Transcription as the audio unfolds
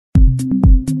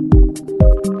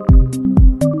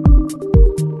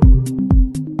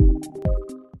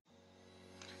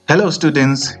Hello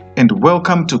students, and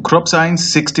welcome to Crop Science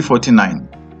 6049.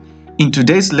 In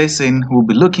today's lesson, we'll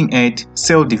be looking at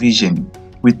cell division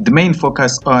with the main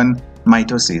focus on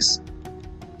mitosis.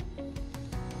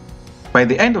 By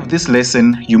the end of this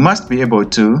lesson, you must be able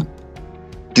to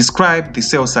describe the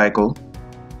cell cycle,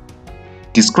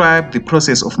 describe the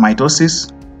process of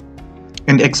mitosis,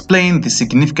 and explain the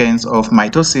significance of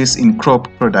mitosis in crop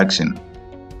production.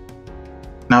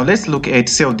 Now let's look at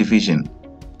cell division.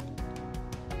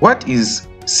 What is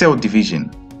cell division?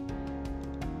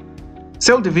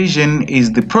 Cell division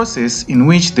is the process in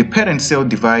which the parent cell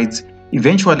divides,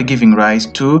 eventually giving rise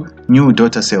to new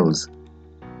daughter cells.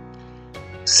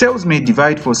 Cells may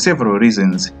divide for several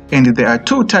reasons, and there are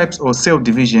two types of cell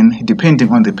division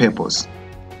depending on the purpose.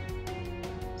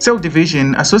 Cell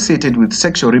division associated with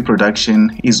sexual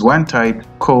reproduction is one type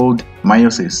called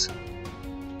meiosis,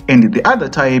 and the other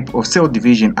type of cell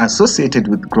division associated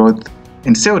with growth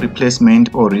and cell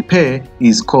replacement or repair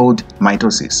is called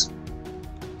mitosis.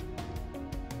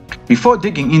 Before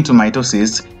digging into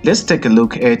mitosis, let's take a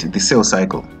look at the cell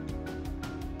cycle.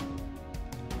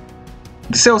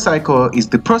 The cell cycle is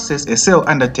the process a cell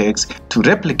undertakes to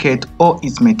replicate all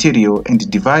its material and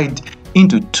divide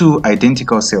into two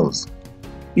identical cells.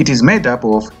 It is made up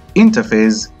of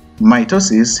interphase,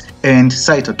 mitosis, and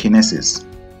cytokinesis.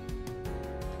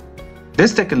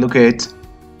 Let's take a look at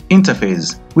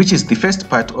interphase, which is the first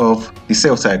part of the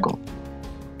cell cycle.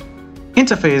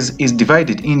 Interphase is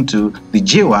divided into the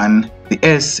G1, the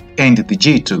S, and the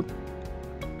G2.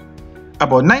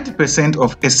 About 90%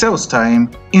 of a cell's time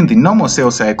in the normal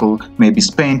cell cycle may be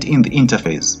spent in the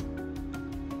interphase.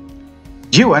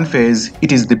 G1 phase,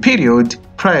 it is the period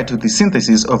prior to the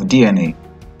synthesis of DNA.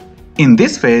 In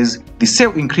this phase, the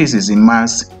cell increases in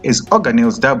mass as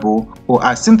organelles double or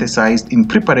are synthesized in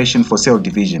preparation for cell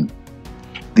division.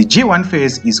 The G1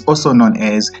 phase is also known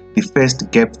as the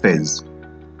first gap phase.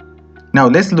 Now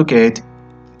let's look at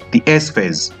the S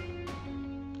phase.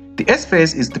 The S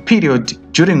phase is the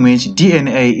period during which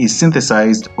DNA is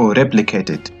synthesized or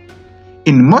replicated.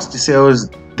 In most cells,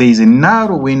 there is a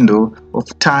narrow window of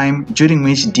time during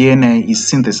which DNA is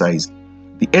synthesized.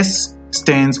 The S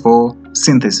stands for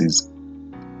synthesis.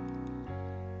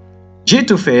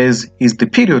 G2 phase is the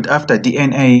period after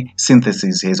DNA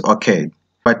synthesis has occurred,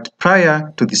 but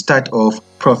prior to the start of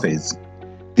prophase.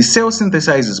 The cell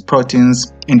synthesizes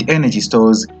proteins and energy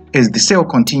stores as the cell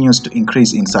continues to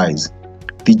increase in size.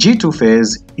 The G2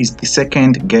 phase is the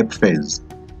second gap phase.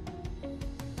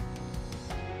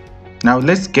 Now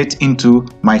let's get into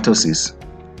mitosis.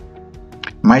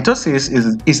 Mitosis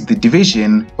is the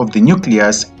division of the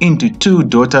nucleus into two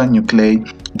daughter nuclei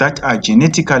that are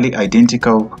genetically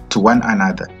identical to one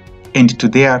another and to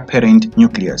their parent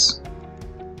nucleus.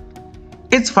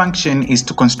 Its function is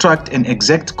to construct an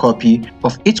exact copy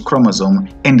of each chromosome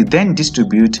and then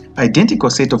distribute an identical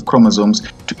set of chromosomes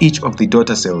to each of the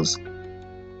daughter cells.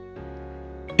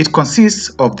 It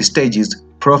consists of the stages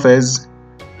Prophase,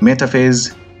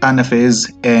 metaphase, Anaphase,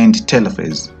 and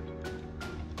Telophase.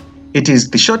 It is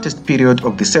the shortest period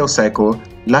of the cell cycle,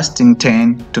 lasting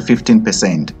 10 to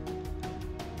 15%.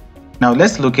 Now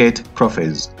let's look at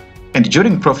prophase. And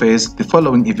during prophase, the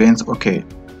following events occur.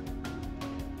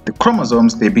 The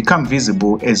chromosomes, they become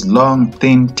visible as long,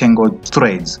 thin, tangled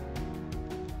threads.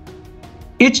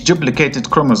 Each duplicated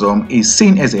chromosome is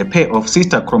seen as a pair of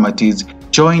sister chromatids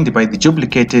joined by the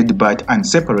duplicated but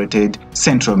unseparated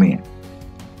centromere.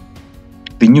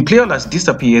 The nucleolus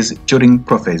disappears during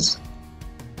prophase.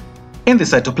 In the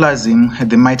cytoplasm,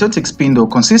 the mitotic spindle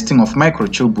consisting of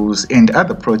microtubules and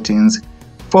other proteins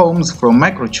forms from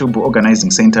microtubule organizing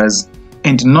centers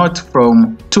and not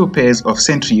from two pairs of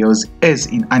centrioles as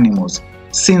in animals,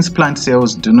 since plant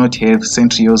cells do not have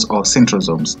centrioles or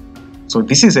centrosomes. So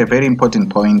this is a very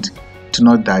important point to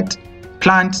note that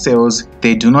plant cells,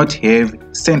 they do not have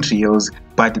centrioles,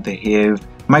 but they have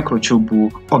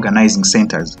microtubule organizing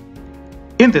centers.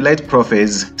 In the late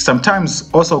prophase, sometimes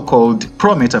also called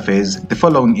pro-metaphase, the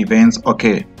following events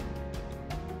occur.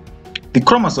 The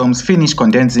chromosomes finish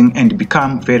condensing and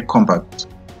become very compact.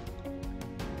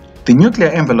 The nuclear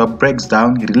envelope breaks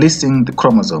down, releasing the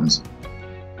chromosomes.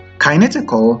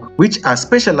 Kinetical, which are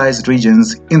specialized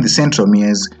regions in the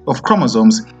centromeres of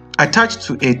chromosomes attached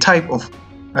to a type of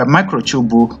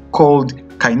microtubule called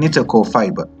kinetical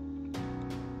fiber.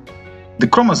 The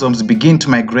chromosomes begin to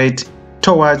migrate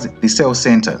towards the cell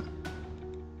center.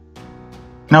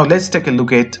 Now let's take a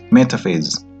look at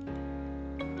metaphase.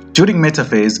 During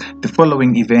metaphase, the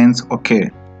following events occur.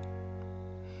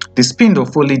 The spindle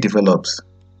fully develops.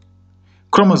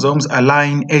 Chromosomes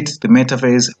align at the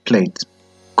metaphase plate.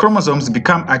 Chromosomes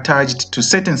become attached to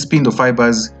certain spindle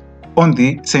fibers on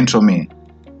the centromere.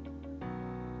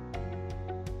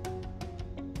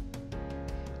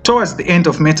 Towards the end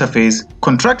of metaphase,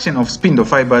 contraction of spindle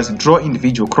fibers draw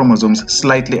individual chromosomes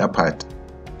slightly apart.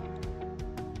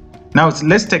 Now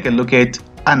let's take a look at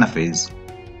anaphase.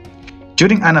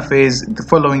 During anaphase, the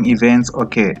following events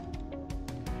occur.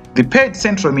 The paired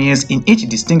centromeres in each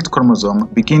distinct chromosome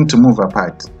begin to move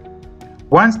apart.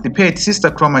 Once the paired sister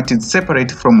chromatids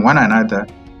separate from one another,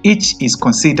 each is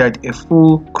considered a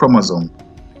full chromosome.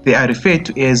 They are referred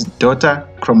to as daughter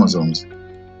chromosomes.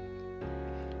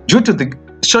 Due to the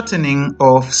shortening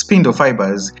of spindle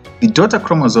fibers, the daughter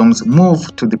chromosomes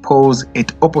move to the poles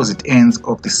at opposite ends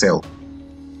of the cell.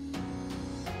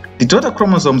 The daughter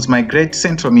chromosomes migrate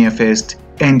centromere first,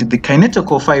 and the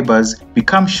kinetochore fibers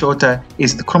become shorter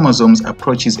as the chromosomes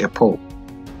approaches a pole.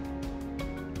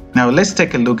 Now let's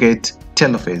take a look at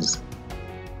telophase.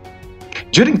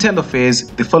 During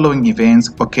telophase, the following events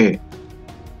occur.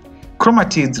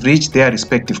 Chromatids reach their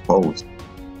respective poles.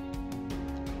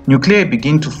 Nuclei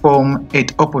begin to form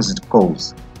at opposite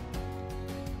poles.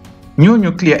 New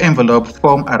nuclear envelopes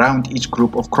form around each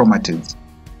group of chromatids.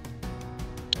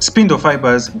 Spindle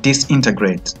fibers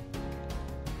disintegrate.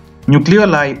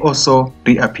 Nucleoli also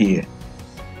reappear.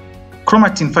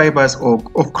 Chromatin fibers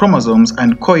of chromosomes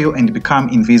uncoil and become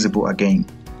invisible again.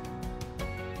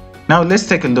 Now let's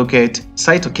take a look at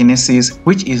cytokinesis,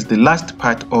 which is the last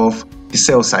part of the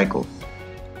cell cycle.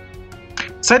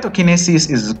 Cytokinesis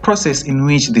is the process in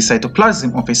which the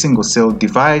cytoplasm of a single cell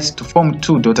divides to form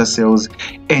two daughter cells,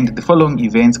 and the following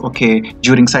events occur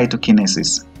during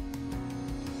cytokinesis.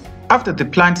 After the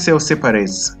plant cell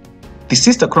separates, the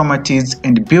sister chromatids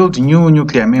and build new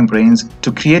nuclear membranes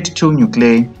to create two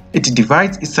nuclei. It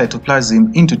divides its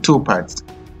cytoplasm into two parts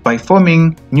by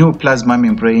forming new plasma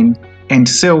membrane and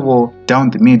cell wall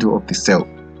down the middle of the cell.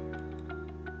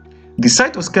 The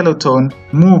cytoskeleton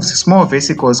moves small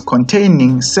vesicles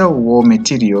containing cell wall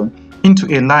material into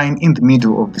a line in the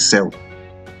middle of the cell.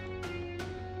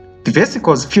 The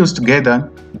vesicles fuse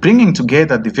together, bringing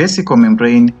together the vesicle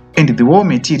membrane and the wall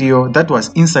material that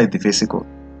was inside the vesicle.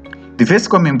 The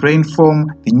vesicle membrane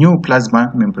forms the new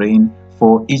plasma membrane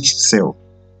for each cell.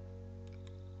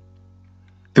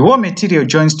 The wall material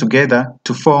joins together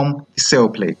to form the cell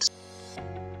plate.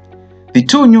 The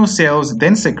two new cells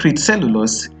then secrete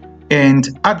cellulose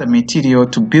and other material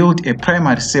to build a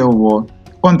primary cell wall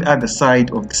on the other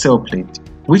side of the cell plate,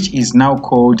 which is now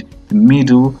called the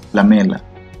middle lamella.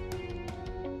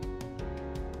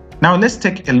 Now let's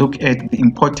take a look at the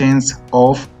importance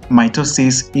of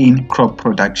mitosis in crop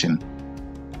production.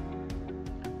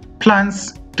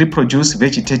 Plants reproduce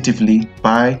vegetatively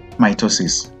by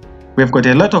mitosis. We've got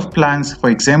a lot of plants. For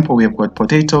example, we've got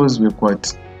potatoes, we've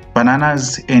got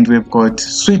bananas, and we've got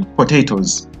sweet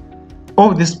potatoes.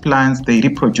 All these plants, they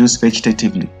reproduce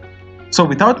vegetatively. So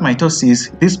without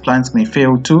mitosis, these plants may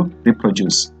fail to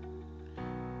reproduce.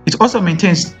 It also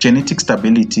maintains genetic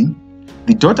stability.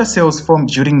 The daughter cells formed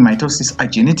during mitosis are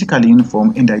genetically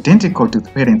uniform and identical to the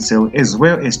parent cell as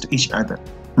well as to each other.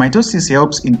 Mitosis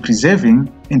helps in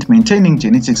preserving and maintaining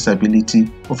genetic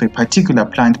stability of a particular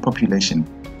plant population.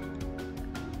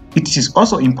 It is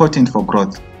also important for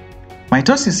growth.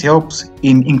 Mitosis helps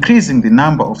in increasing the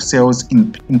number of cells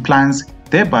in plants,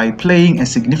 thereby playing a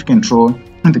significant role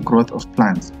in the growth of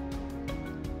plants.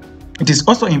 It is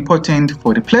also important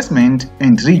for replacement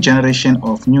and regeneration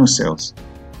of new cells.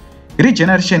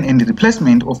 Regeneration and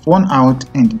replacement of worn out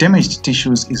and damaged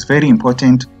tissues is very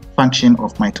important function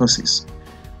of mitosis.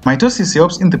 Mitosis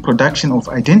helps in the production of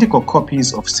identical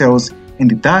copies of cells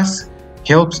and thus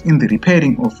helps in the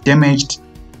repairing of damaged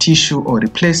tissue or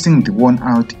replacing the worn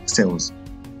out cells.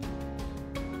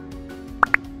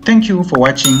 Thank you for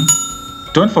watching.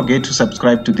 Don't forget to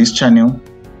subscribe to this channel.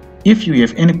 If you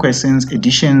have any questions,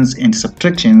 additions and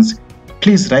subtractions,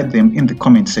 please write them in the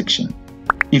comment section.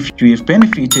 If you have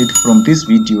benefited from this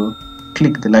video,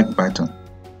 click the like button.